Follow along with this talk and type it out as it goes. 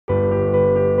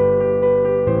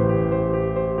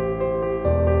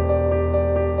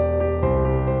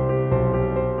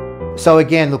So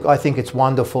again, look, I think it's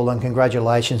wonderful, and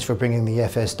congratulations for bringing the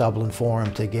FS Dublin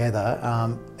Forum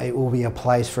together. It will be a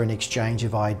place for an exchange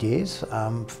of ideas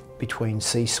between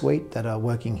C-suite that are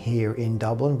working here in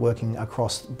Dublin, working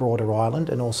across broader Ireland,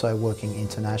 and also working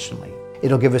internationally.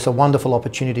 It'll give us a wonderful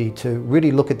opportunity to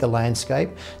really look at the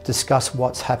landscape, discuss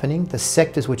what's happening, the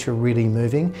sectors which are really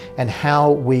moving, and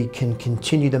how we can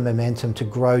continue the momentum to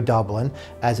grow Dublin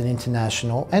as an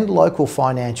international and local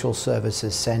financial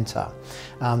services centre.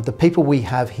 The people we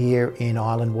have here in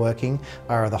Ireland working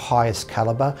are the highest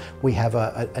calibre. We have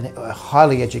a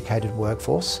highly educated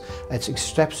workforce. It's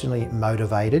exceptionally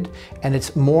motivated, and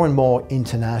it's more and more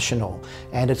international.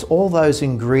 And it's all those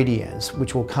ingredients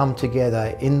which will come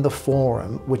together in the forum,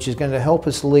 which is going to help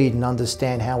us lead and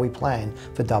understand how we plan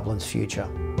for Dublin's future.